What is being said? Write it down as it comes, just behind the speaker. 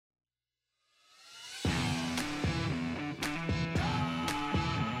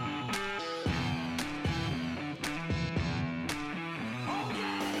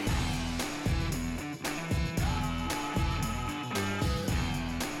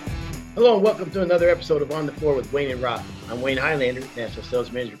Hello and welcome to another episode of On the Floor with Wayne and Rob. I'm Wayne Highlander, National Sales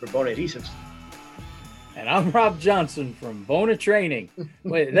Manager for Bona Adhesives. And I'm Rob Johnson from Bona Training.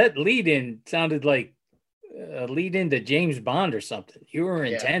 Wait, that lead-in sounded like a lead-in to James Bond or something. You were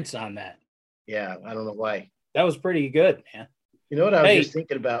intense on that. Yeah, I don't know why. That was pretty good, man. You know what I was just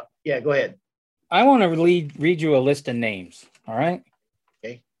thinking about? Yeah, go ahead. I want to read you a list of names, all right?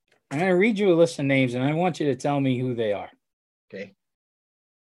 Okay. I'm going to read you a list of names, and I want you to tell me who they are. Okay.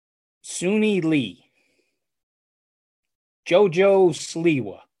 Suni Lee, Jojo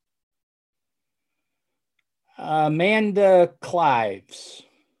Sliwa, Amanda Clives,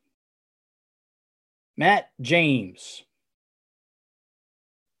 Matt James,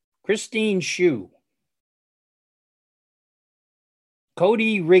 Christine Shue,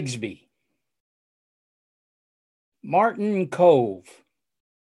 Cody Rigsby, Martin Cove.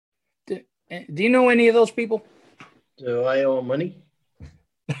 Do you know any of those people? Do I owe money?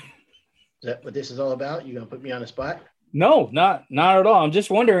 Is that what this is all about? You gonna put me on the spot? No, not at all. I'm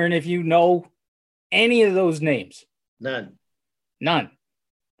just wondering if you know any of those names. None. Yeah.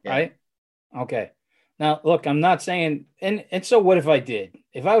 Right? Okay. Now, look, I'm not saying, and so what if I did?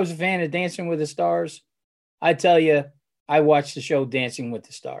 If I was a fan of Dancing with the Stars, I'd tell you I watched the show Dancing with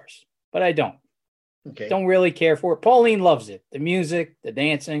the Stars, but I don't. Okay. Don't really care for it. Pauline loves it. The music, the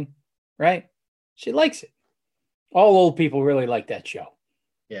dancing, right? She likes it. All old people really like that show.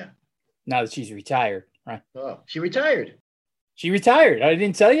 Yeah. Now that she's retired, right? Oh, she retired. She retired. I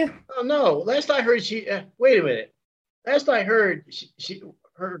didn't tell you. Oh no! Last I heard, wait a minute. Last I heard,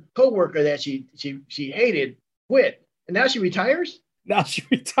 her coworker that she hated quit, and now she retires. Now she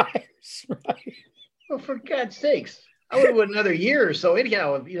retires, right? Well, for God's sakes, I would have went another year or so.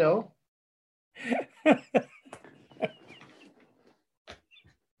 Anyhow, you know.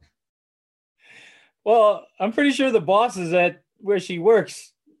 Well, I'm pretty sure the bosses at where she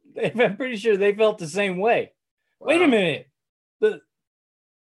works, I'm pretty sure they felt the same way. Wow. Wait a minute.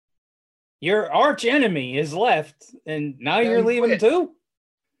 Your arch enemy is left, and now you're leaving too?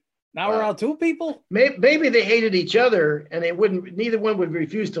 Now we're out two people? Maybe they hated each other, and neither one would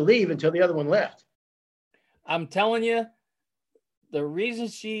refuse to leave until the other one left. I'm telling you, the reason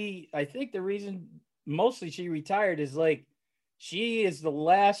mostly she retired is like, she is the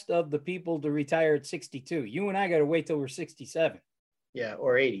last of the people to retire at 62. You and I got to wait till we're 67. Yeah,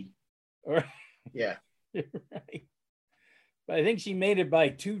 or 80. Yeah. Right. But I think she made it by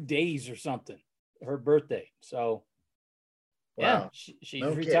 2 days or something, her birthday. So, wow. Yeah, she's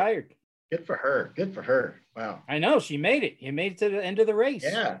retired. Good for her. Good for her. Wow. I know. She made it. You made it to the end of the race.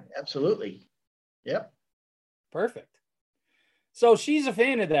 Yeah, absolutely. Yep. Perfect. So she's a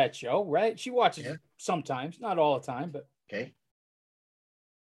fan of that show, right? She watches it sometimes, not all the time, but. Okay.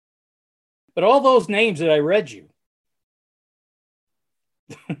 But all those names that I read you,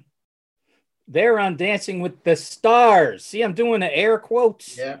 they're on Dancing with the Stars. See, I'm doing the air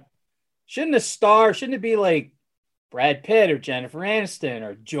quotes. Yeah. Shouldn't it be like Brad Pitt or Jennifer Aniston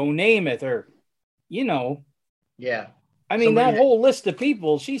or Joe Namath or, you know. Yeah. I mean, that whole list of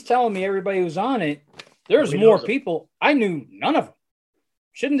people, she's telling me everybody who's on it. There's more people. I knew none of them.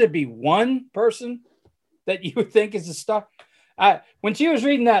 Shouldn't there be one person that you would think is a star? When she was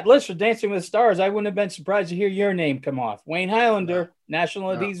reading that list for Dancing with the Stars, I wouldn't have been surprised to hear your name come off. Wayne Highlander,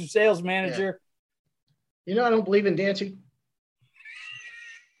 National Adhesive Sales Manager. Yeah. You know, I don't believe in dancing.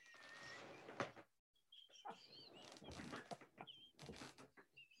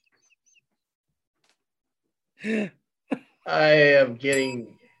 I am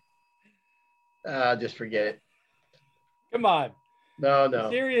getting, just forget it. Come on. No.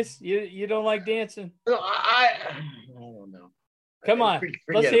 You're serious? You don't like dancing? No, I don't know. Come on,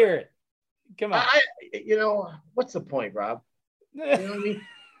 let's hear it. Come on. What's the point, Rob? You know what I mean?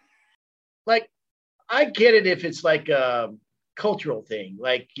 Like, I get it if it's like a cultural thing.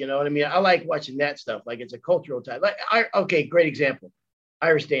 Like, you know what I mean? I like watching that stuff. Like, it's a cultural type. Okay, great example.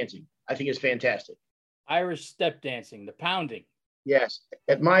 Irish dancing. I think it's fantastic. Irish step dancing, the pounding. Yes.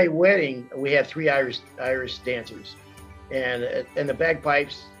 At my wedding, we had 3 Irish dancers. And the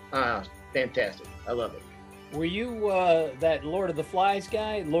bagpipes, fantastic. I love it. Were you that Lord of the Flies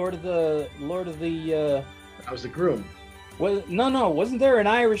guy? Lord of the. I was the groom. Well, no. Wasn't there an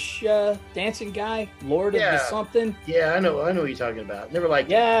Irish dancing guy? Lord of the something? Yeah, I know what you're talking about. Never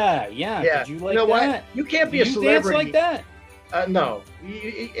liked it. Yeah. Did you like that? What? You can't be a celebrity. Dance like that? No.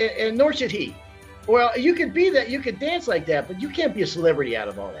 And nor should he. Well, you could be that. You could dance like that, but you can't be a celebrity out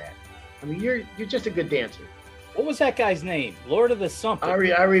of all that. I mean, you're just a good dancer. What was that guy's name? Lord of the something.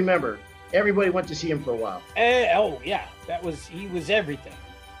 I remember. Everybody went to see him for a while. Oh yeah, he was everything.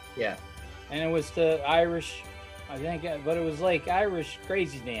 Yeah. And it was the Irish I think, but it was like Irish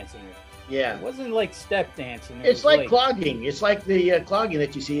crazy dancing. Yeah. It wasn't like step dancing. It's like clogging. It's like the clogging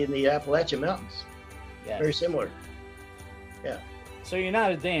that you see in the Appalachian Mountains. Yes. Very similar. Yeah. So you're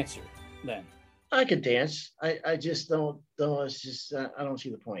not a dancer then? I could dance. I just don't. It's just I don't see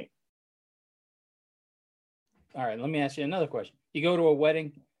the point. All right. Let me ask you another question. You go to a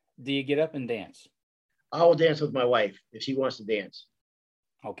wedding. Do you get up and dance? I will dance with my wife if she wants to dance.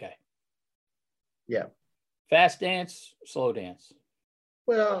 Okay. Yeah. Fast dance, slow dance.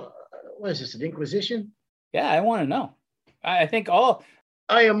 Well, what is this, an inquisition? Yeah, I want to know. I think I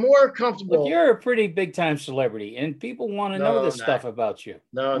am more comfortable. Look, you're a pretty big time celebrity, and people want to know this stuff about you.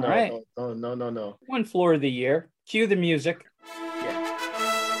 No, right? No. One floor of the year. Cue the music. Yeah.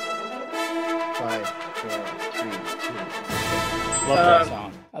 5, 4, 3, 2. Love that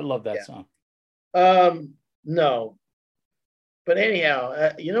song. I love that song. No. But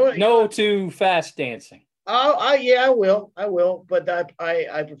anyhow, you know what? No to fast dancing. I will. But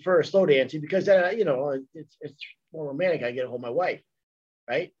I prefer slow dancing because it's more romantic. I get to hold my wife,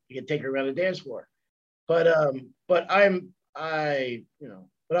 right? You can take her around the dance floor. But but I'll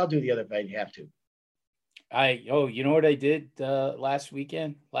do the other if I have to. You know what I did last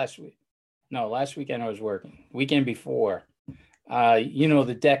weekend? Last weekend I was working. Weekend before.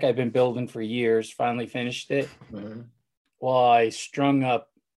 The deck I've been building for years, finally finished it. Mm-hmm. Well, I strung up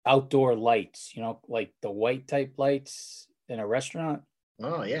outdoor lights, like the white type lights in a restaurant.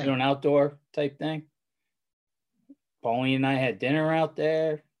 Oh, yeah. An outdoor type thing. Pauline and I had dinner out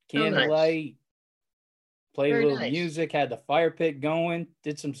there, candlelight, played a little music, had the fire pit going,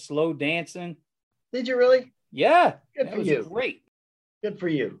 did some slow dancing. Did you really? Yeah. Good for you. Great. Good for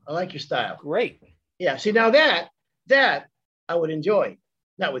you. I like your style. Great. Yeah. See, now that I would enjoy.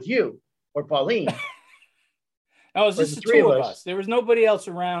 Not with you or Pauline. No, it was just the two of us. There was nobody else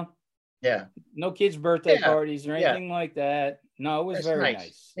around. Yeah. No kids' birthday parties or anything like that. No, it was very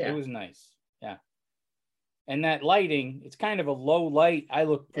nice. Yeah. It was nice. Yeah. And that lighting, it's kind of a low light. I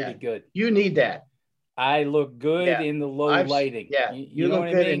look pretty good. You need that. I look good in the low lighting. Yeah. You know look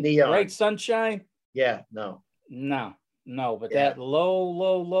what good I mean? In neon. Bright sunshine? Yeah. No. But that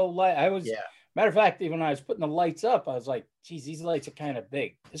low light. Matter of fact, even when I was putting the lights up, I was like, geez, these lights are kind of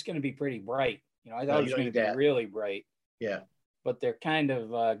big. It's going to be pretty bright. I thought it was going to be really bright. Yeah. But they're kind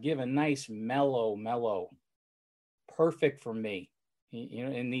of give a nice mellow, perfect for me,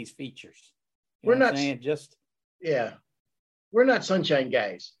 in these features. We're not saying we're not sunshine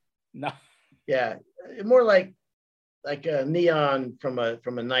guys. No. Yeah. More like a neon from a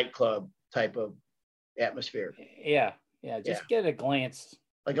nightclub type of atmosphere. Yeah. Just get a glance.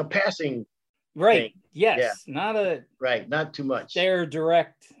 Like a passing. Right. Thing. Yes. Yeah. Not too much. They're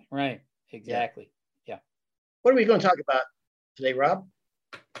direct. Right. Exactly. Yeah. What are we going to talk about today, Rob?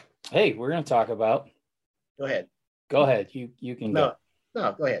 Hey, we're going to talk about. Go ahead. You can go.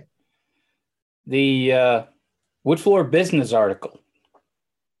 No, go ahead. The wood floor business article.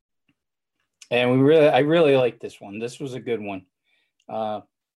 And I really like this one. This was a good one.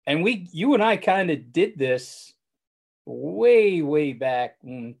 And you and I kind of did this way back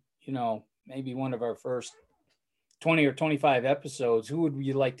when, maybe one of our first 20 or 25 episodes. Who would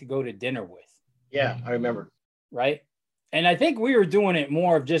you like to go to dinner with? Yeah, I remember. Right. And I think we were doing it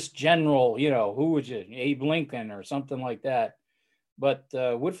more of just general, who would you, Abe Lincoln or something like that. But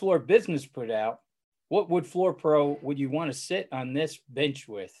Wood Floor Business put out, what wood floor pro would you want to sit on this bench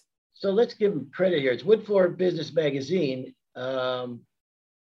with? So let's give them credit here. It's Wood Floor Business Magazine that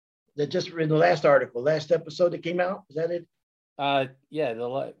just in the last episode that came out. Is that it? Yeah.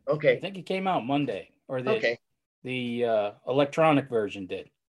 Okay. I think it came out Monday or the electronic version did.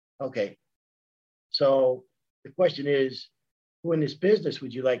 Okay. So the question is, who in this business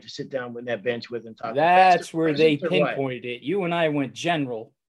would you like to sit down with that bench with and talk? That's where they pinpointed it. You and I went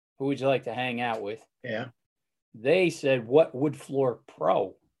general. Who would you like to hang out with? Yeah. They said, what wood floor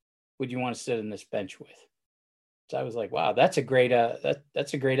pro would you want to sit in this bench with? So I was like, wow, that's a great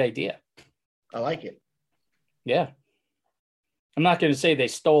that's a great idea. I like it. Yeah. I'm not going to say they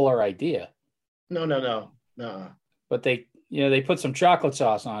stole our idea. No. But they put some chocolate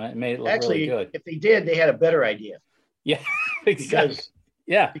sauce on it and made it look really good. If they did, they had a better idea. Yeah, exactly.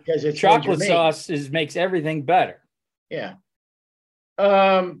 Because it's chocolate sauce makes everything better. Yeah.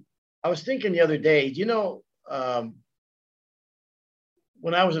 I was thinking the other day,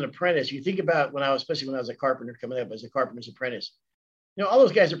 when I was an apprentice, you think about especially when I was a carpenter coming up as a carpenter's apprentice, all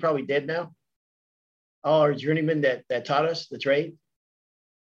those guys are probably dead now. All our journeymen that taught us the trade.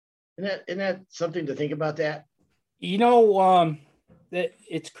 Isn't that something to think about that? That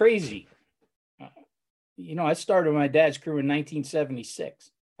it's crazy. I started my dad's crew in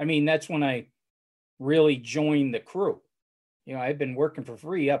 1976. I mean, that's when I really join the crew. You know, I've been working for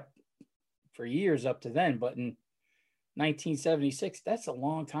free for years up to then, but in 1976, that's a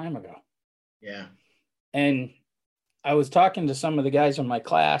long time ago. Yeah. And I was talking to some of the guys in my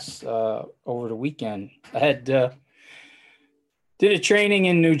class over the weekend. I had did a training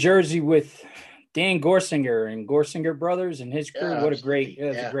in New Jersey with Dan Gorsinger and Gorsinger Brothers and his crew. Yeah, what absolutely. it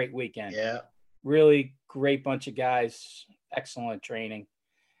was a great weekend. Yeah. Really great bunch of guys, excellent training.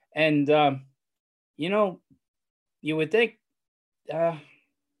 And, you know, you would think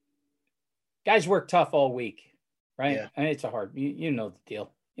guys work tough all week, right? Yeah. I mean, it's a hard, you know the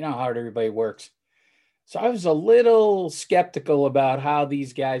deal. You know how hard everybody works. So I was a little skeptical about how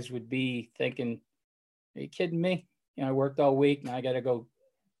these guys would be thinking, are you kidding me? You know, I worked all week. Now I got to go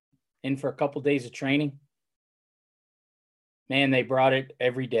in for a couple of days of training. Man, they brought it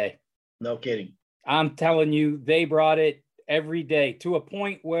every day. No kidding. I'm telling you, they brought it every day to a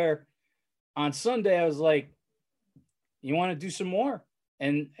point where on Sunday I was like, you want to do some more?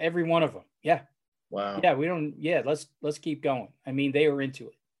 And every one of them. Yeah. Wow. Yeah, let's keep going. I mean, they were into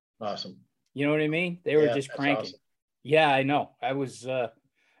it. Awesome. You know what I mean? They were just cranking. Awesome. Yeah, I know. I was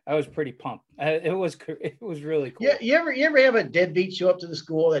pretty pumped. It was really cool. Yeah. You ever have a deadbeat show up to the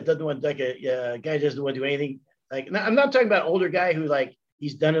school that doesn't want, like a guy doesn't want to do anything? Like, I'm not talking about an older guy who, like,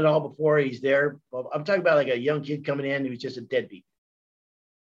 he's done it all before, he's there. I'm talking about like a young kid coming in who's just a deadbeat.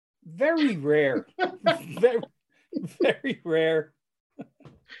 Very rare. very, very rare.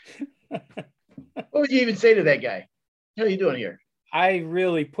 What would you even say to that guy? What are you doing here? I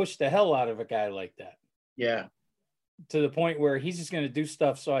really pushed the hell out of a guy like that. Yeah. To the point where he's just going to do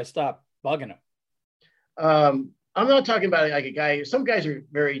stuff, so I stopped bugging him. I'm not talking about like a guy. Some guys are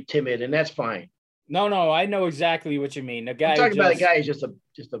very timid, and that's fine. No, I know exactly what you mean. The guy I'm talking about a guy who's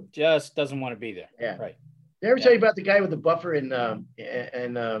just doesn't want to be there. Yeah. Right. Did I ever tell you about the guy with the buffer in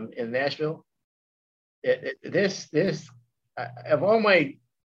Nashville? This of all my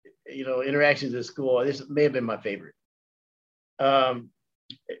interactions at school, this may have been my favorite.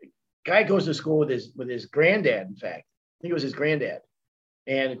 Guy goes to school with his granddad. In fact, I think it was his granddad,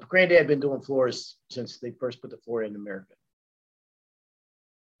 and granddad had been doing floors since they first put the floor in America.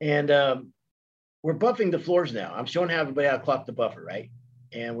 And we're buffing the floors now. I'm showing how everybody how to clock the buffer, right?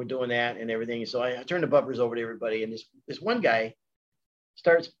 And we're doing that and everything. So I turn the buffers over to everybody, and this one guy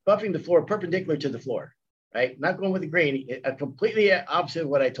starts buffing the floor perpendicular to the floor, right? Not going with the grain, completely opposite of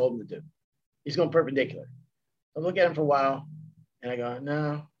what I told him to do. He's going perpendicular. I look at him for a while, and I go,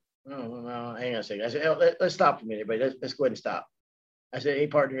 no, hang on a second. I said, oh, let's stop for a minute, everybody. Let's go ahead and stop. I said, hey,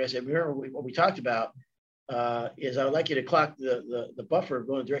 partner, I said, remember what we talked about is I would like you to clock the buffer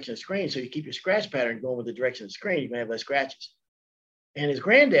going the direction of the screen, so you keep your scratch pattern going with the direction of the screen. You can have less scratches. And his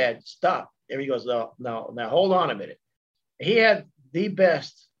granddad stopped. There he goes, no, now hold on a minute. He had the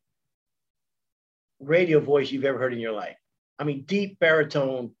best radio voice you've ever heard in your life. I mean, deep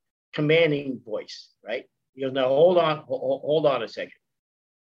baritone, commanding voice, right? He goes, now hold on a second.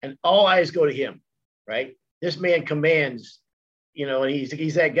 And all eyes go to him, right? This man commands, and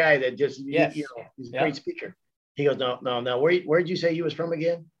he's that guy that just, yes. He's a great speaker. He goes, no. Where did you say you was from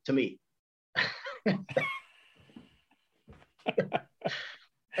again? To me.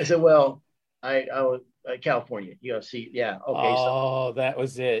 I said, well, I was California. See, yeah, okay. Oh, that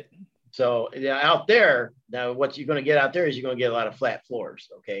was it. So out there, now what you're going to get out there is you're going to get a lot of flat floors,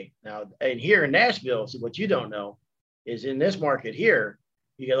 okay? Now, and here in Nashville, so what you don't know is in this market here,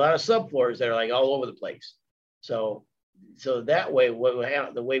 you get a lot of subfloors that are like all over the place. So that way,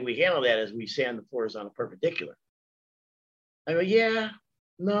 the way we handle that is we sand the floors on a perpendicular. I go, yeah,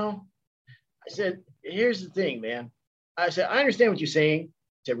 no. I said, here's the thing, man. I said, I understand what you're saying.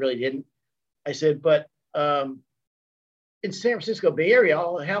 I said, really didn't. I said, but in San Francisco Bay Area,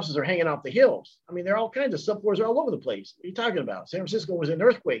 all the houses are hanging off the hills. I mean, there are all kinds of subfloors are all over the place. What are you talking about? San Francisco was in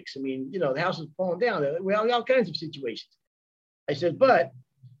earthquakes. I mean, the houses falling down. We have all kinds of situations. I said,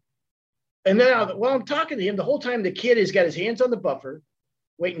 and then while I'm talking to him, the whole time the kid has got his hands on the buffer,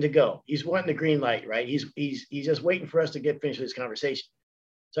 waiting to go. He's wanting the green light, right? He's just waiting for us to get finished with this conversation.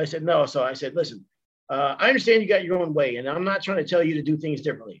 So I said, no. So I said, listen, I understand you got your own way, and I'm not trying to tell you to do things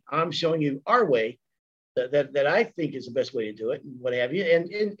differently. I'm showing you our way that I think is the best way to do it, and what have you.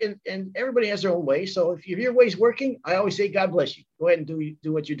 And everybody has their own way. So if your way's working, I always say, God bless you. Go ahead and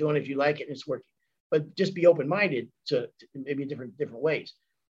do what you're doing if you like it and it's working. But just be open-minded to maybe different ways.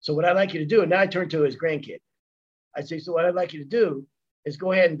 So what I'd like you to do, and now I turn to his grandkid. I say, so what I'd like you to do is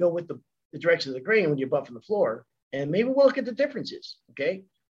go ahead and go with the direction of the grain when you're buffing the floor, and maybe we'll look at the differences, okay?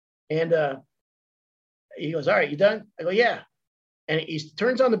 And he goes, all right, you done? I go, yeah. And he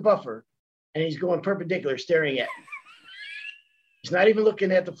turns on the buffer, and he's going perpendicular, staring at me. He's not even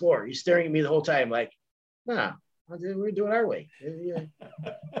looking at the floor. He's staring at me the whole time, like, nah, we're doing our way. Yeah.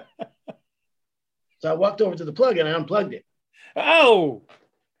 So I walked over to the plug and I unplugged it. Oh,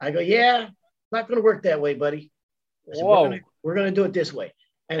 I go, yeah, not going to work that way, buddy. I said, we're gonna do it this way.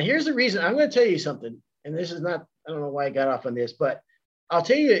 And here's the reason. I'm going to tell you something. And this is not, I don't know why I got off on this, but I'll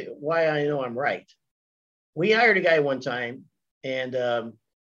tell you why I know I'm right. We hired a guy one time, and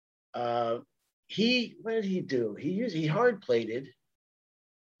what did he do? He hard plated.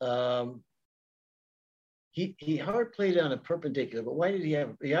 He hard plated on a perpendicular, but why did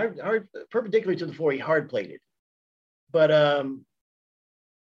he hard perpendicular to the floor? He hard plated, but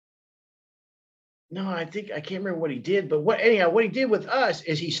no, I can't remember what he did. But what he did with us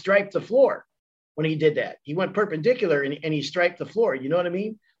is he striped the floor. When he did that, he went perpendicular and he striped the floor. You know what I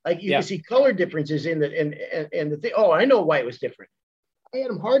mean? Like you can see color differences in the thing. Oh, I know why it was different. I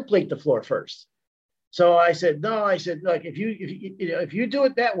had him hard plate the floor first. So I said, no, like if you do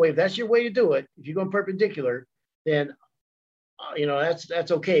it that way, if that's your way to do it, if you're going perpendicular, then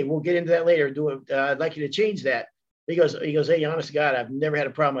that's okay. We'll get into that later. I'd like you to change that. He goes, hey, honest to God, I've never had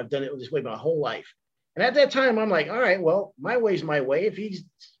a problem. I've done it this way my whole life. And at that time, I'm like, all right, well, my way's my way. If he's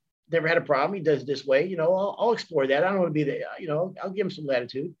never had a problem, he does it this way, I'll explore that. I don't want to be there, I'll give him some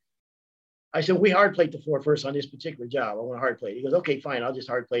latitude. I said, we hard plate the floor first on this particular job. I want to hard plate. He goes, okay, fine. I'll just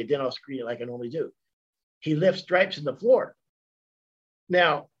hard plate. Then I'll screen it like I normally do. He left stripes in the floor.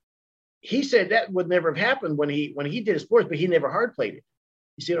 Now, he said that would never have happened when he did his sports, but he never hard plated.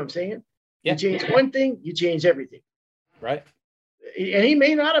 You see what I'm saying? Yeah. You change one thing, you change everything. Right. And he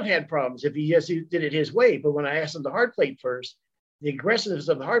may not have had problems if he did it his way. But when I asked him to hard plate first, the aggressiveness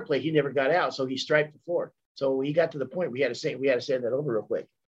of the hard plate, he never got out. So he striped the floor. So he got to the point we had to send that over real quick.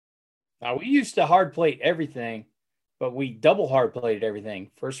 Now, we used to hard plate everything, but we double hard plated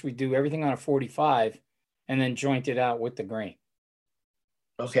everything. First, we do everything on a 45 and then joint it out with the grain.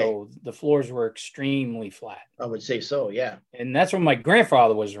 Okay. So the floors were extremely flat. I would say so, yeah. And that's when my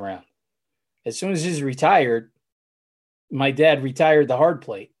grandfather was around. As soon as he's retired, my dad retired the hard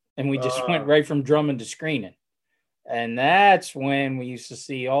plate, and we just went right from drumming to screening. And that's when we used to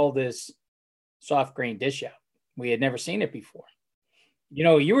see all this soft grain dish out. We had never seen it before.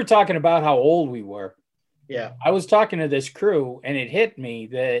 You were talking about how old we were. Yeah. I was talking to this crew, and it hit me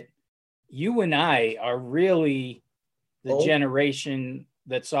that you and I are really the generation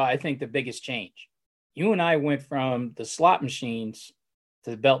that saw, I think, the biggest change. You and I went from the slot machines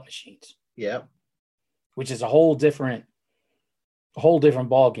to the belt machines. Yeah. Which is a whole different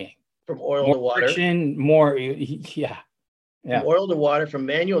ball game. From oil to water. Friction, more, yeah. From oil to water, from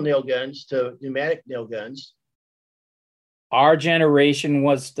manual nail guns to pneumatic nail guns. Our generation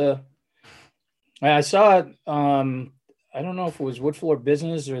was I saw it, I don't know if it was Wood Floor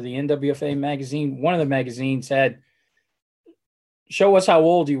Business or the NWFA magazine. One of the magazines had, show us how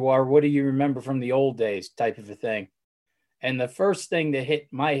old you are. What do you remember from the old days type of a thing. And the first thing that hit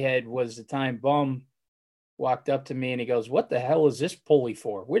my head was the time Bum walked up to me and he goes, what the hell is this pulley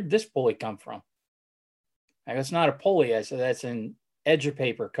for? Where did this pulley come from? I go, it's not a pulley. I said, that's an edger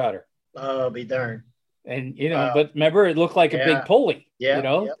paper cutter. Oh, be darned. And, but remember, it looked like a big pulley, Yep.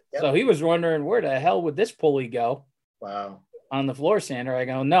 So he was wondering, where the hell would this pulley go? Wow. On the floor sander. I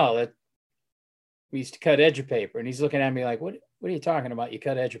go, no, we used to cut edger paper. And he's looking at me like, what are you talking about? You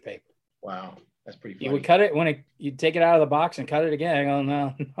cut edger paper. Wow. That's pretty funny. You would cut it when you take it out of the box and cut it again. I go,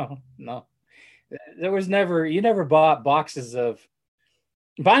 no. There was you never bought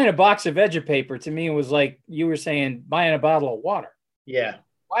buying a box of edger paper to me was like you were saying buying a bottle of water. Yeah.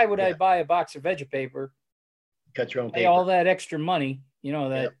 Why would I buy a box of edger paper? Cut your own pay paper. all that extra money,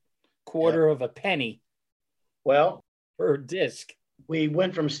 that quarter of a penny. Well, per disc. We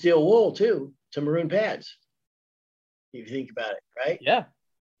went from steel wool too to maroon pads. If you think about it, right? Yeah.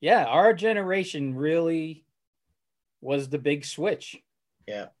 Yeah. Our generation really was the big switch.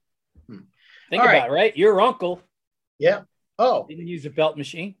 Yeah. Think about it, right? Your uncle. Yeah. Oh. Didn't use a belt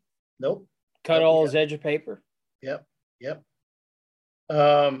machine. Nope. Cut all his edge of paper. Yep.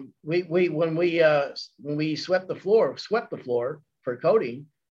 When we swept the floor for coating,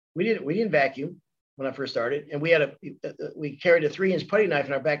 we didn't vacuum when I first started, and we carried a 3-inch putty knife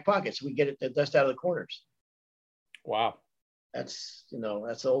in our back pocket so we get the dust out of the corners. Wow. That's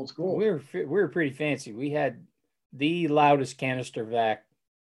old school. We were pretty fancy. We had the loudest canister vac.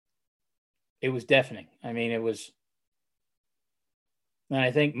 It was deafening. I mean, it was, and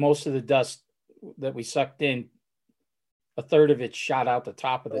I think most of the dust that we sucked in, a third of it shot out the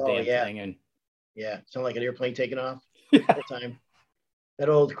top of the thing. And sound like an airplane taking off all the time. That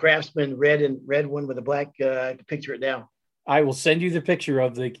old Craftsman red one with a black. I can picture it now. I will send you the picture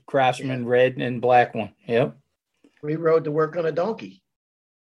of the Craftsman red and black one. Yep. We rode to work on a donkey.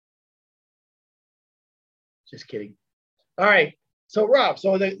 Just kidding. All right. So Rob,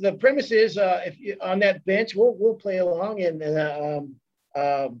 so the premise is if you on that bench, we'll play along, and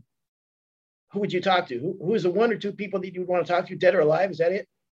who would you talk to? Who is the one or two people that you would want to talk to, dead or alive? Is that it?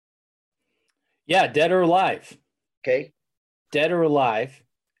 Yeah, dead or alive. Okay. Dead or alive.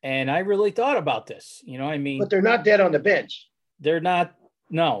 And I really thought about this. You know, I mean, but they're not dead on the bench. They're not.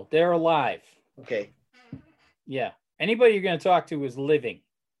 No, they're alive. Okay. Yeah. Anybody you're going to talk to is living.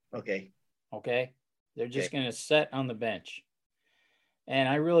 Okay. Okay. They're just going to sit on the bench. And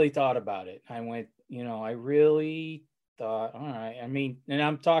I really thought about it. I went, you know, I really thought, all right. I mean, and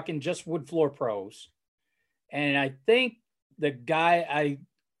I'm talking just wood floor pros. And I think the guy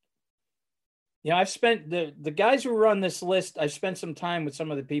I've spent the guys who run this list, I've spent some time with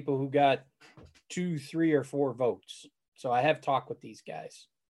some of the people who got 2, 3, or 4 votes. So I have talked with these guys.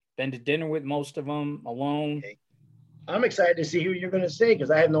 Been to dinner with most of them alone. Okay. I'm excited to see who you're going to say because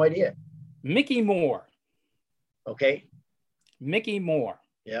I have no idea. Mickey Moore. Okay. Mickey Moore.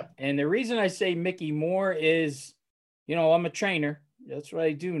 Yep. And the reason I say Mickey Moore is, you know, I'm a trainer. That's what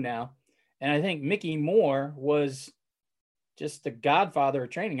I do now. And I think Mickey Moore was just the godfather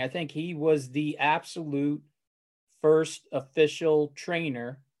of training. I think he was the absolute first official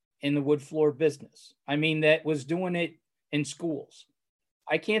trainer in the wood floor business. I mean, that was doing it in schools.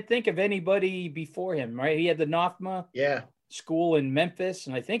 I can't think of anybody before him, right? He had the NOFMA school in Memphis,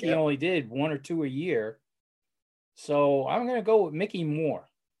 and I think he only did 1 or 2 a year. So I'm going to go with Mickey Moore.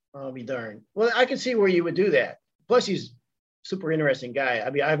 I'll be darned. Well, I can see where you would do that. Plus, he's a super interesting guy. I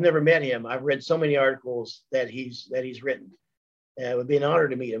mean, I've never met him. I've read so many articles that he's written. It would be an honor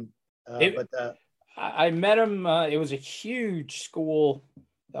to meet him. I met him. It was a huge school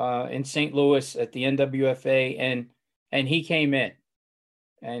in St. Louis at the NWFA, and he came in.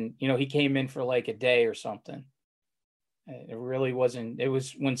 And, you know, he came in for like a day or something. It really wasn't. It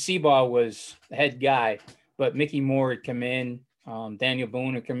was when Seabaugh was the head guy, but Mickey Moore had come in. Daniel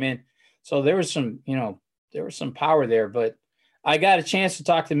Boone had come in. So there was some, you know, there was some power there. But I got a chance to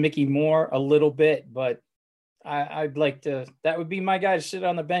talk to Mickey Moore a little bit, but I'd like to, that would be my guy to sit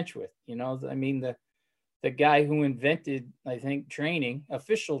on the bench with, you know. I mean, the guy who invented, I think, training,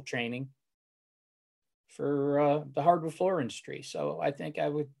 official training for the hardwood floor industry. So I think I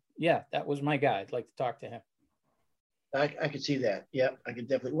would, that was my guy. I'd like to talk to him. I could see that. Yeah, I could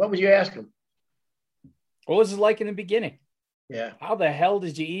definitely. What would you ask him? What was it like in the beginning? Yeah. How the hell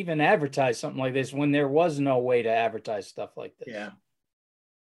did you even advertise something like this when there was no way to advertise stuff like this? Yeah.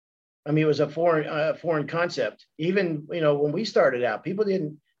 I mean, it was a foreign concept. Even, you know, when we started out, people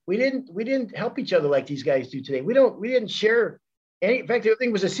we didn't help each other like these guys do today. We didn't share any. In fact,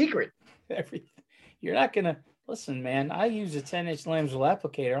 everything was a secret. You're not going to listen, man. I use a 10-inch Lambsville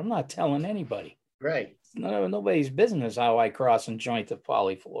applicator. I'm not telling anybody. Right. It's nobody's business how I cross and joint the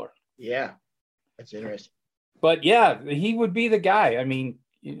poly floor. Yeah. That's interesting. But yeah, he would be the guy. I mean,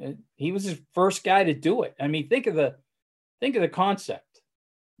 he was his first guy to do it. I mean, think of the concept.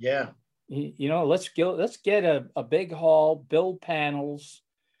 Yeah. You know, let's get a big hall, build panels,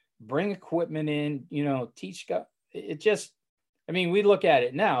 bring equipment in, you know, teach guys. It just, I mean, we look at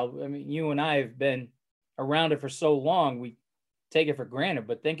it now. I mean, you and I have been around it for so long, we take it for granted,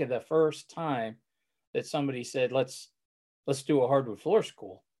 but think of the first time that somebody said, let's do a hardwood floor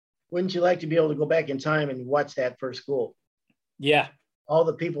school. Wouldn't you like to be able to go back in time and watch that first school? Yeah. All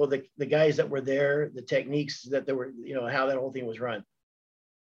the people, the guys that were there, the techniques that there were, you know, how that whole thing was run.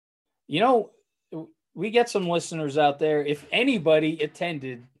 You know, we get some listeners out there. If anybody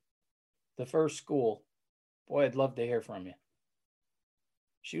attended the first school, boy, I'd love to hear from you.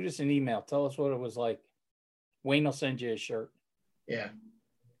 Shoot us an email. Tell us what it was like. Wayne will send you a shirt. Yeah.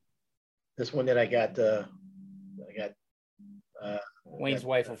 This one that I got Wayne's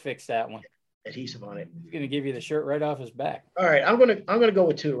wife will fix that one. Adhesive on it. He's going to give you the shirt right off his back. All right. I'm going to go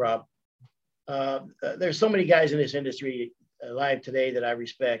with 2, Rob. There's so many guys in this industry alive today that I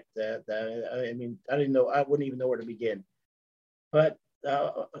respect I mean, I wouldn't even know where to begin, but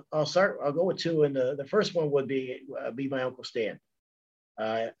I'll go with 2. And the first one would be my Uncle Stan.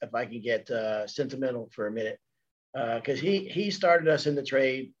 If I can get sentimental for a minute, because he started us in the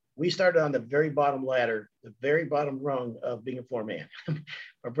trade. We started on the very bottom ladder, the very bottom rung of being a foreman,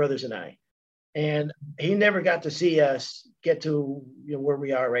 our brothers and I. And he never got to see us get to, you know, where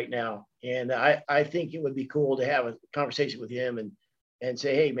we are right now. And I think it would be cool to have a conversation with him and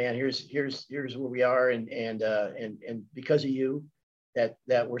say, hey man, here's where we are, and because of you, that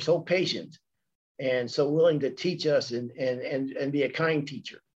we're so patient and so willing to teach us and be a kind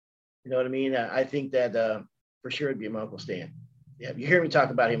teacher. You know what I mean? I think that for sure it'd be my Uncle Stan. Yeah, you hear me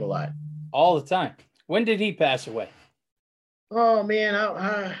talk about him a lot. All the time. When did he pass away? Oh man,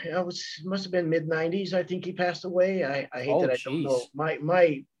 I was must have been mid-90s. I think he passed away. I hate that I don't know.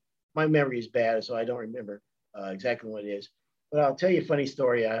 My memory is bad, so I don't remember exactly what it is. But I'll tell you a funny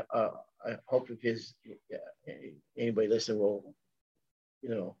story. I hope if anybody listening will,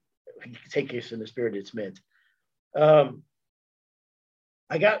 take this in the spirit it's meant. Um,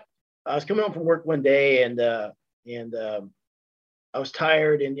 I was coming home from work one day and I was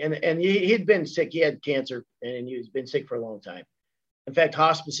tired and he'd been sick. He had cancer and he's been sick for a long time. In fact,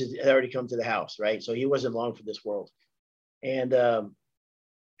 hospice had already come to the house, right? So he wasn't long for this world. And a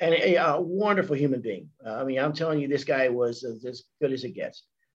wonderful human being. I mean, I'm telling you, this guy was as good as it gets.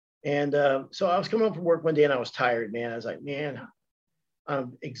 And so I was coming home from work one day and I was tired, man. I was like, man,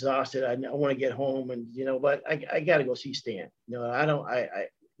 I'm exhausted. I want to get home and, but I got to go see Stan. I don't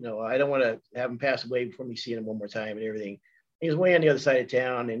want to have him pass away before me seeing him one more time and everything. He was way on the other side of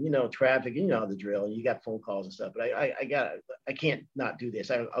town and, traffic, the drill, and you got phone calls and stuff, but I can't not do this.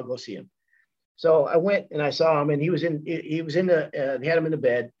 I'll go see him. So I went and I saw him and he had him in the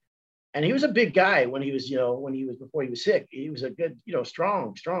bed and he was a big guy when he was, before he was sick. He was a good,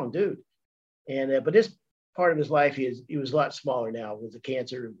 strong dude. And, but this part of his life, he was a lot smaller now with the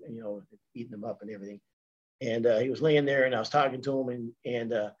cancer, eating him up and everything. And he was laying there and I was talking to him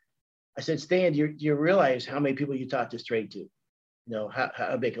and I said, Stan, do you realize how many people you taught this trade to?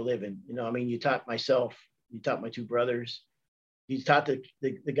 How make a living? You taught myself, you taught my two brothers, you taught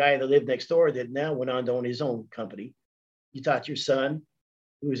the guy that lived next door that now went on to own his own company. You taught your son,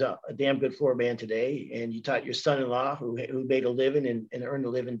 who's a damn good floor man today, and you taught your son-in-law who made a living and earned a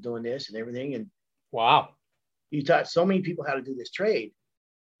living doing this and everything. And wow, you taught so many people how to do this trade.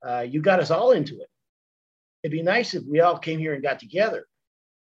 You got us all into it. It'd be nice if we all came here and got together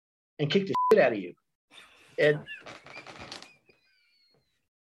and kick the shit out of you. And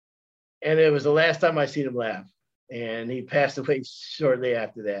it was the last time I seen him laugh. And he passed away shortly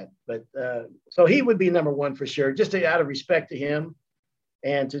after that. But so he would be number one for sure, just out of respect to him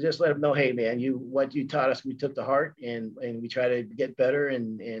and to just let him know, hey man, what you taught us, we took to heart and we try to get better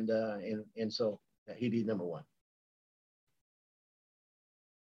and so he'd be number one.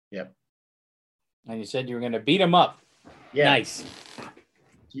 Yep. And you said you were going to beat him up. Yeah. Nice.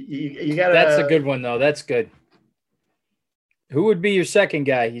 You got. That's a good one, though. That's good. Who would be your second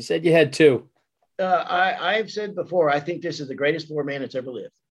guy? You said you had two. I've said before, I think this is the greatest floor man that's ever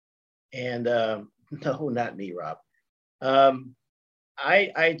lived. And no, not me, Rob. I'm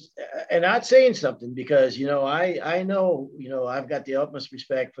not saying something because, I know, I've got the utmost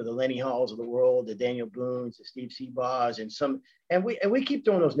respect for the Lenny Halls of the world, the Daniel Boones, the Steve Seabaugh, and we keep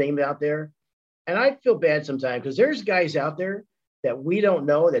throwing those names out there. And I feel bad sometimes because there's guys out there that we don't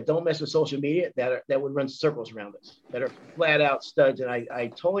know, that don't mess with social media, that would run circles around us, that are flat out studs. And I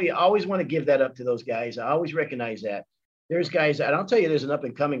totally always want to give that up to those guys. I always recognize that. There's guys, and I'll tell you, there's an up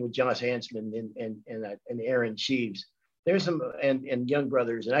and coming with Josh Hansman and Aaron Sheaves. There's some, and young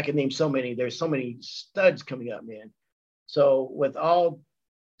brothers, and I can name so many. There's so many studs coming up, man. So with all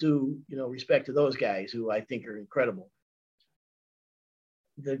due, respect to those guys who I think are incredible,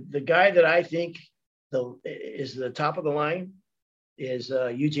 the guy that I think is the top of the line is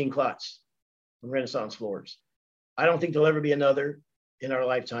Eugene Klotz from Renaissance Floors. I don't think there'll ever be another in our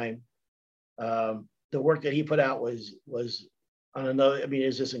lifetime. The work that he put out was on another. I mean,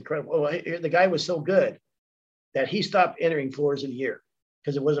 it's just incredible. The guy was so good that he stopped entering Floors of the Year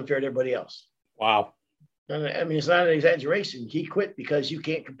because it wasn't fair to everybody else. Wow. I mean, it's not an exaggeration. He quit because you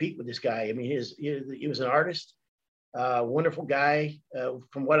can't compete with this guy. I mean, he was an artist, wonderful guy.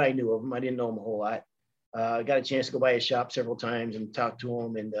 From what I knew of him, I didn't know him a whole lot. I got a chance to go by his shop several times and talk to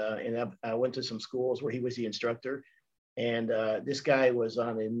him. And I went to some schools where he was the instructor. And this guy was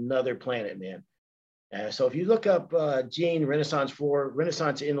on another planet, man. So if you look up Gene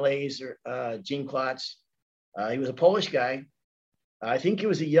Renaissance Inlays, or Gene Klotz, he was a Polish guy. I think he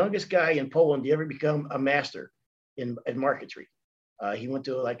was the youngest guy in Poland to ever become a master in marquetry. He went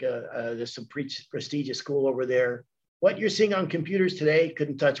to there's some prestigious school over there. What you're seeing on computers today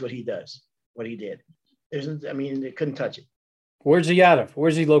couldn't touch what he did. They couldn't touch it. Where's he out of?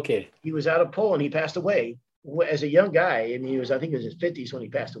 Where's he located? He was out of Poland. He passed away as a young guy. I mean, I think he was in his 50s when he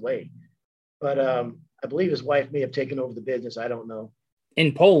passed away. But I believe his wife may have taken over the business. I don't know.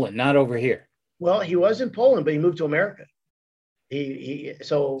 In Poland, not over here. Well, he was in Poland, but he moved to America.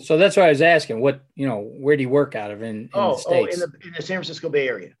 So that's why I was asking. What where do you work out of in the States? In the San Francisco Bay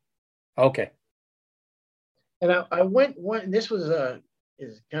Area. Okay. And I went one. This was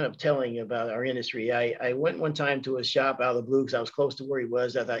is kind of telling about our industry. I went one time to a shop out of the blue because I was close to where he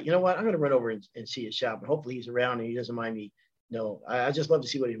was. I thought, you know what, I'm going to run over and see his shop, and hopefully he's around and he doesn't mind me. No, I just love to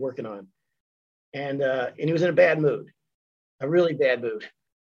see what he's working on. and he was in a bad mood, a really bad mood.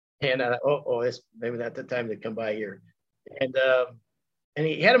 And it's maybe not the time to come by here. And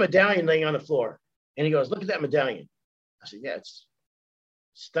he had a medallion laying on the floor, and he goes, "Look at that medallion." I said, "Yeah, it's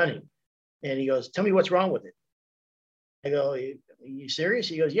stunning." And he goes, "Tell me what's wrong with it." I go, "You serious?"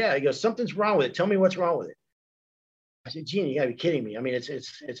 He goes, "Yeah." He goes, "Something's wrong with it. Tell me what's wrong with it." I said, "Gene, you gotta be kidding me. I mean,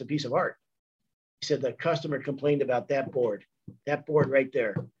 it's a piece of art." He said, "The customer complained about that board right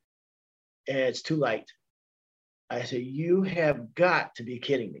there, and it's too light." I said, "You have got to be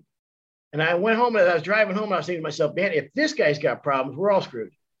kidding me." And I went home, and I was driving home, and I was thinking to myself, man, if this guy's got problems, we're all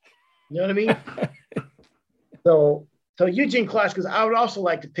screwed. You know what I mean? So Eugene Klotz, because I would also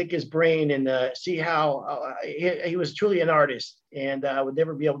like to pick his brain and see how he was truly an artist. And I would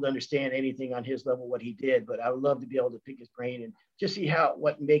never be able to understand anything on his level, what he did, but I would love to be able to pick his brain and just see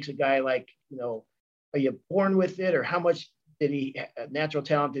what makes a guy like, are you born with it, or how much natural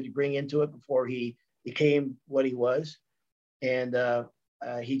talent did he bring into it before he became what he was? And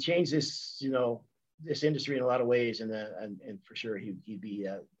he changed this industry in a lot of ways, and for sure he'd be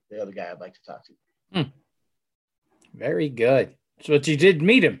the other guy I'd like to talk to. Very good. So, but you did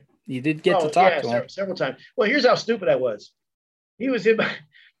meet him. You did get to talk to him several times. Well, here's how stupid I was. He was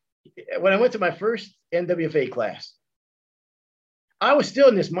when I went to my first NWFA class. I was still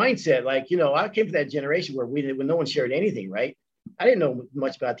in this mindset, like, I came from that generation where when no one shared anything, right? I didn't know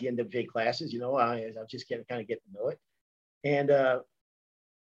much about the NWFA classes, I was just kind of getting to know it. And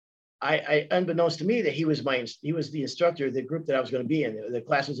I unbeknownst to me that he was the instructor of the group that I was going to be in. The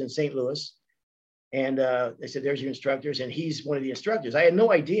class was in St. Louis. And they said, "There's your instructors." And he's one of the instructors. I had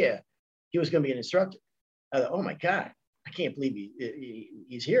no idea he was going to be an instructor. I thought, oh my God, I can't believe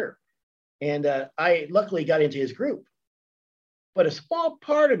he's here. And I luckily got into his group. But a small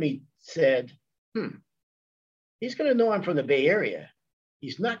part of me said, he's going to know I'm from the Bay Area.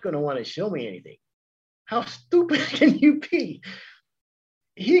 He's not going to want to show me anything. How stupid can you be?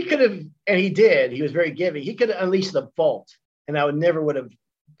 He could have, and he did. He was very giving. He could have unleashed the vault, and I would have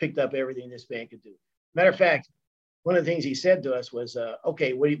picked up everything this band could do. Matter of fact, one of the things he said to us was,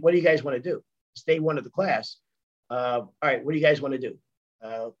 "Okay, what do you guys want to do? It's day one of the class. All right, what do you guys want to do?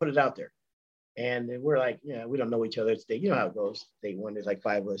 Put it out there." And we're like, we don't know each other. It's day, you know how it goes. Day one, there's like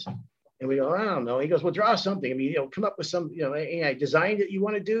 5 of us. And we go, "I don't know." He goes, "Well, draw something. I mean, come up with some, any design that you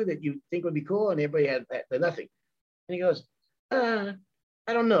want to do that you think would be cool." And everybody had nothing. And he goes, "I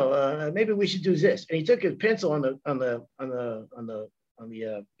don't know. Maybe we should do this." And he took his pencil on the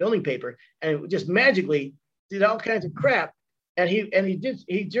building paper and just magically did all kinds of crap. And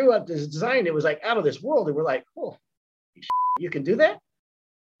he drew up this design that was like out of this world. And we're like, "Oh, you can do that?"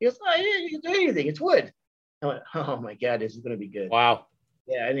 He goes, "Oh yeah, you can do anything. It's wood." I went, "Oh my God, this is going to be good." Wow.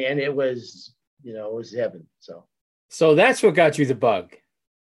 Yeah. And it was, it was heaven. So that's what got you the bug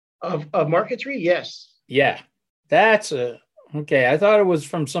of Marquetry. Yes. Yeah. That's okay. I thought it was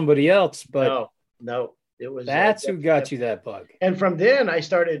from somebody else, but no. It was who got you that bug. And from then I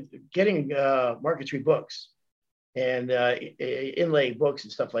started getting Marquetry books and inlay books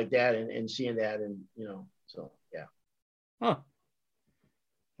and stuff like that, and seeing that, and so yeah. Huh.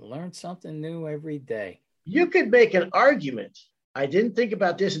 Learn something new every day. You could make an argument. I didn't think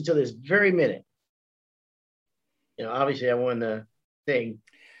about this until this very minute. Obviously I won the thing.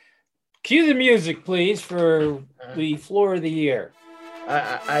 Cue the music, please, for the floor of the year.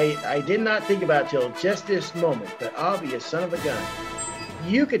 I did not think about it till just this moment, but I'll be a son of a gun.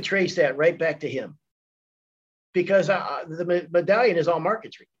 You could trace that right back to him, because the medallion is all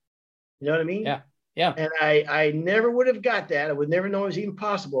Marquetry. You know what I mean? Yeah. Yeah. And I never would have got that. I would never know it was even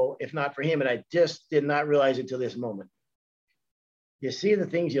possible if not for him. And I just did not realize it till this moment. You see the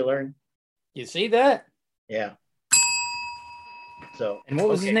things you learn? You see that? Yeah. So. And what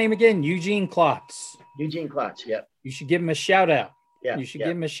was his name again? Eugene Klotz. Eugene Klotz. Yep. You should give him a shout out. Yeah. You should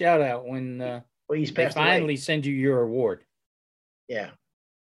give him a shout out when he's they finally send you your award. Yeah.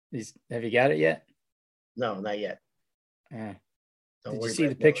 Have you got it yet? No, not yet. Did you see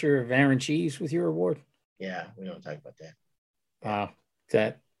the picture of Aaron Cheese with your award? Yeah, we don't talk about that. Wow,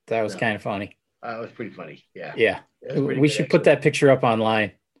 that was kind of funny. It was pretty funny. Yeah. Yeah. We should put that picture up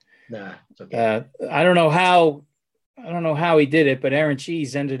online. Nah, it's okay. I don't know how he did it, but Aaron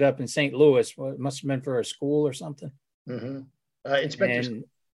Cheese ended up in St. Louis. Well, it must have been for a school or something. Mm-hmm.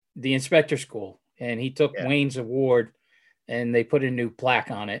 The inspector school, and he took Wayne's award, and they put a new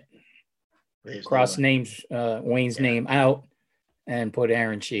plaque on it. Cross Wayne's name out, and put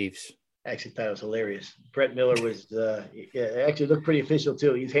Aaron Cheese. Actually, thought it was hilarious. Brett Miller was actually looked pretty official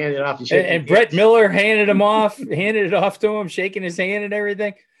too. He's handing it off and Brett Miller handed it off to him, shaking his hand and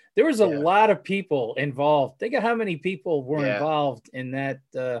everything. There was a lot of people involved. Think of how many people were involved in that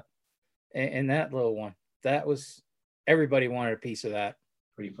and that little one. That was everybody wanted a piece of that.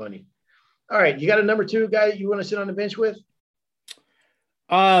 Pretty funny. All right, you got a number 2 guy you want to sit on the bench with?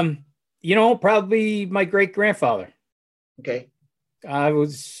 Probably my great grandfather. Okay. I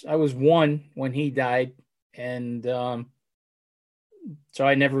was 1 when he died, and so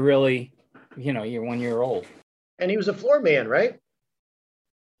I never really, you're 1 year old. And he was a floor man, right?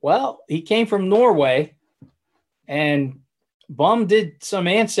 Well, he came from Norway, and Bum did some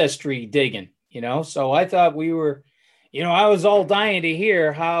ancestry digging, so I thought we were, I was all dying to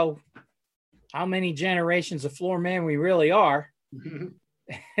hear how many generations of floor man we really are.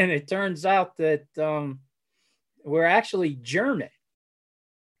 And it turns out that we're actually German.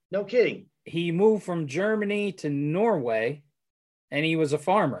 No kidding. He moved from Germany to Norway, and he was a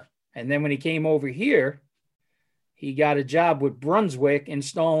farmer. And then when he came over here, he got a job with Brunswick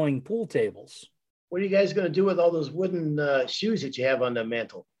installing pool tables. What are you guys going to do with all those wooden shoes that you have on the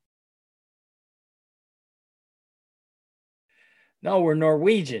mantle? No, we're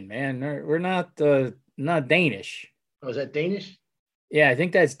Norwegian, man. We're not Danish. Oh, is that Danish? Yeah, I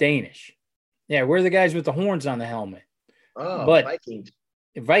think that's Danish. Yeah, we're the guys with the horns on the helmet. Oh, but Vikings.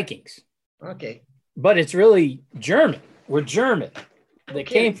 Vikings. Okay. But it's really German. We're German. They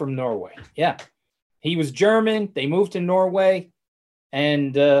came from Norway. Yeah. He was German. They moved to Norway,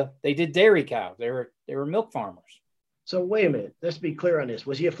 and they did dairy cows. They were milk farmers. So wait a minute. Let's be clear on this.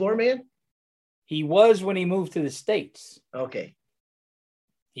 Was he a floor man? He was when he moved to the States. Okay.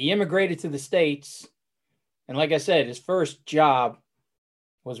 He immigrated to the States, and like I said, his first job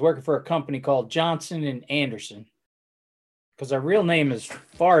was working for a company called Johnson and Anderson, because our real name is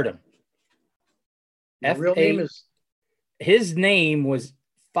Fardum. Real name is? His name was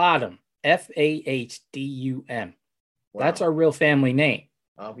Fadum, Fahdum. Wow. That's our real family name.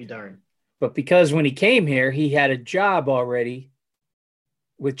 I'll be darned. But because when he came here, he had a job already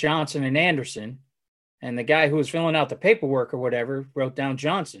with Johnson and Anderson, and the guy who was filling out the paperwork or whatever wrote down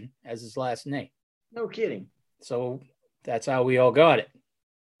Johnson as his last name. No kidding. So that's how we all got it.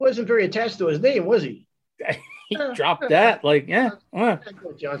 Wasn't very attached to his name, was he? He dropped that. Like, yeah.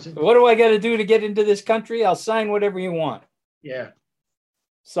 Johnson. What do I got to do to get into this country? I'll sign whatever you want. Yeah.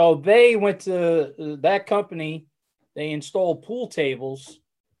 So they went to that company. They installed pool tables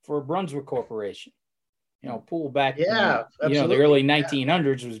for Brunswick Corporation. Pool back in the early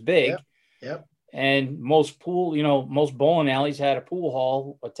 1900s was big. Yep. And most bowling alleys had a pool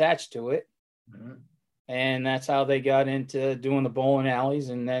hall attached to it. Mm-hmm. And that's how they got into doing the bowling alleys.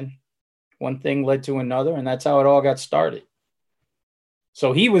 And then one thing led to another, and that's how it all got started.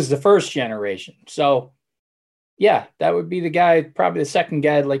 So he was the first generation. So, yeah, that would be the guy, probably the second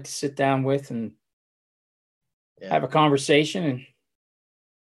guy I'd like to sit down with and have a conversation. And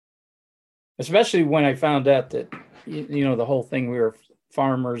especially when I found out that, the whole thing, we were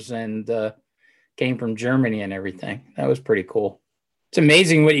farmers and came from Germany and everything. That was pretty cool. It's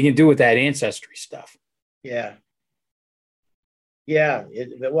amazing what you can do with that ancestry stuff. Yeah. Yeah.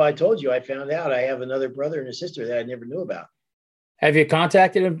 Well, I told you, I found out I have another brother and a sister that I never knew about. Have you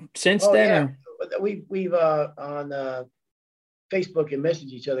contacted him since then? Yeah. We've on Facebook and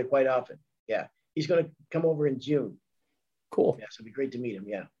message each other quite often. Yeah. He's going to come over in June. Cool. Yeah. So it'd be great to meet him.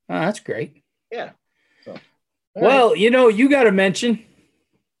 Yeah. Oh, that's great. Yeah. So, well, you got to mention.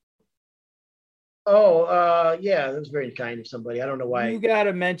 Oh, yeah, that was very kind of somebody. I don't know why. You got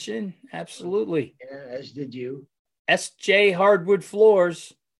to mention, absolutely. Yeah, as did you. SJ Hardwood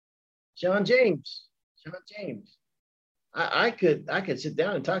Floors. John James. I could sit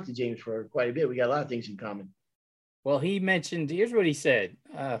down and talk to James for quite a bit. We got a lot of things in common. Well, he mentioned, here's what he said.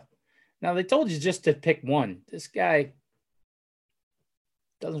 Now, they told you just to pick one. This guy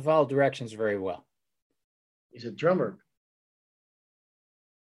doesn't follow directions very well. He's a drummer.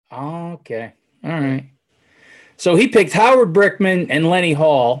 Okay. All right. So he picked Howard Brickman and Lenny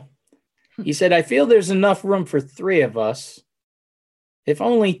Hall. He said, I feel there's enough room for 3 of us. If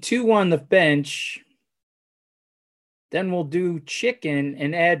only 2 on the bench, then we'll do Chicken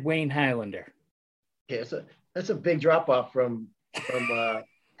and add Wayne Highlander. Yeah, that's a big drop off from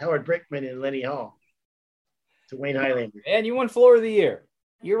Howard Brickman and Lenny Hall to Wayne Highlander. And you won Floor of the Year.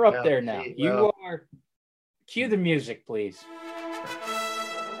 You're up there now. You are. Cue the music, please.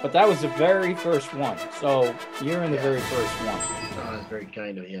 But that was the very first one. So you're in the very first one. Oh, that's very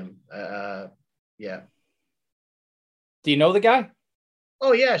kind of him. Yeah. Do you know the guy?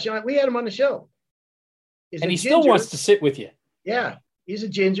 Oh, yeah, Sean. We had him on the show. And he still wants to sit with you. Yeah. He's a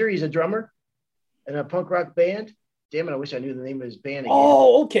ginger. He's a drummer in a punk rock band. Damn it, I wish I knew the name of his band again.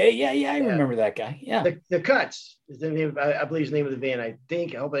 Oh, okay. Yeah, I remember that guy. Yeah. The Cuts is the name, I believe, is the name of the band. I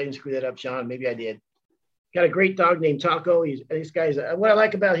hope I didn't screw that up, Sean. Maybe I did. got a great dog named Taco. This guy's what I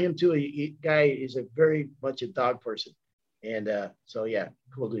like about him too. Guy is a very much a dog person, and so yeah,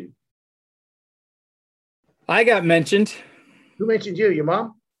 cool dude. I got mentioned. Who mentioned you? Your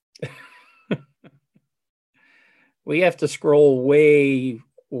mom? We have to scroll way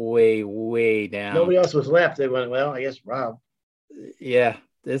down. Nobody else was left. They went, well, I guess Rob. Yeah,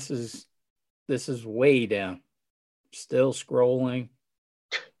 this is way down. Still scrolling.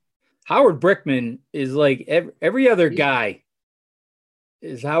 Howard Brickman is like every other guy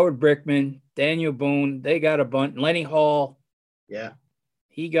is Howard Brickman, Daniel Boone. They got a bunch. Lenny Hall. Yeah.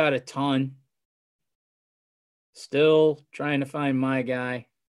 He got a ton. Still trying to find my guy.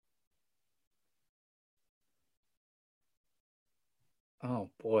 Oh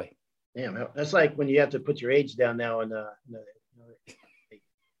boy. Damn, that's like when you have to put your age down now, and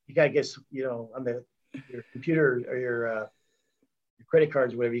you gotta get on your computer or your credit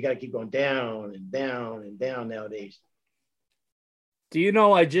cards or whatever. You gotta keep going down and down and down nowadays. Do you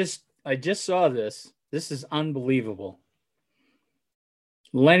know? I just saw this. This is unbelievable.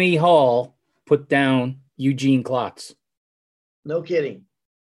 Lenny Hall put down Eugene Klotz. No kidding.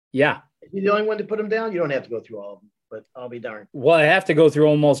 Yeah. Is he the only one to put him down? You don't have to go through all of them, but I'll be darned. Well, I have to go through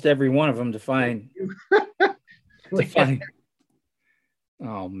almost every one of them to find.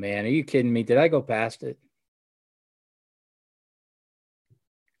 Oh man, are you kidding me? Did I go past it?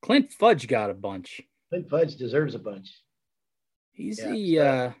 Clint Fudge got a bunch. Clint Fudge deserves a bunch. He's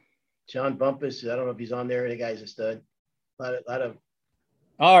John Bumpus. I don't know if he's on there. The guy's a stud. A lot of.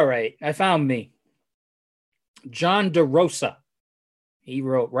 All right, I found me. John DeRosa. He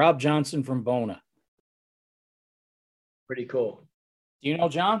wrote Rob Johnson from Bona. Pretty cool. Do you know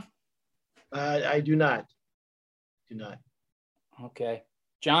John? I do not. Okay.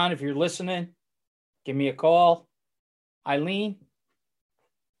 John, if you're listening, give me a call. Eileen.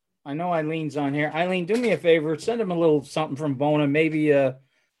 I know Eileen's on here. Eileen, do me a favor. Send him a little something from Bona, maybe a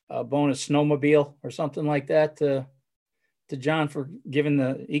Bona snowmobile or something like that to John for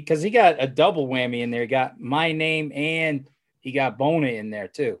giving because he got a double whammy in there. He got my name and he got Bona in there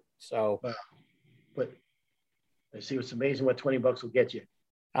too. So, wow. But I see what's amazing what $20 will get you.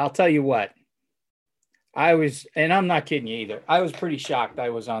 I'll tell you what. And I'm not kidding you either. I was pretty shocked I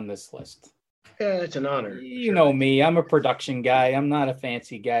was on this list. Yeah, it's an honor. You know me. I'm a production guy. I'm not a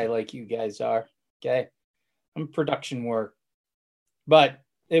fancy guy like you guys are. Okay. I'm production work. But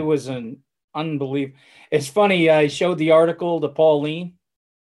it was an unbelievable. It's funny. I showed the article to Pauline.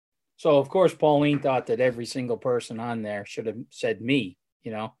 So, of course, Pauline thought that every single person on there should have said me,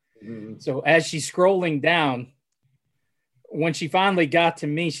 Mm-hmm. So as she's scrolling down, when she finally got to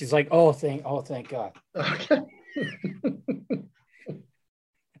me, she's like, oh, thank God. Okay.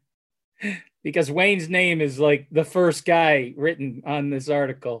 Because Wayne's name is like the first guy written on this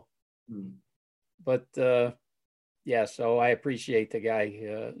article. But yeah, so I appreciate the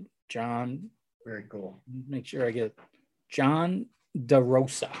guy, John. Very cool. Make sure I get John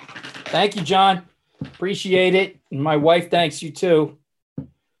DeRosa. Thank you, John. Appreciate it. And my wife thanks you too.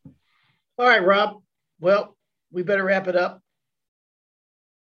 All right, Rob. Well, we better wrap it up.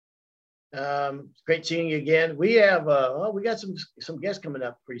 It's great seeing you again. We have we got some guests coming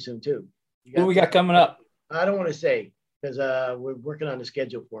up pretty soon too. Who we got coming up? I don't want to say because we're working on the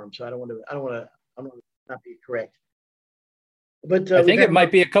schedule for them, so I don't want to not be correct. But I think it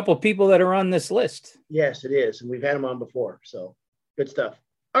might be a couple of people that are on this list. Yes, it is, and we've had them on before, so good stuff.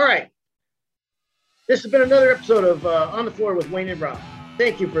 All right, this has been another episode of On the Floor with Wayne and Rob.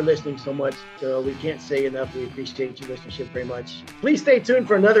 Thank you for listening so much. We can't say enough. We appreciate your listenership very much. Please stay tuned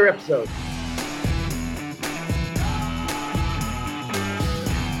for another episode.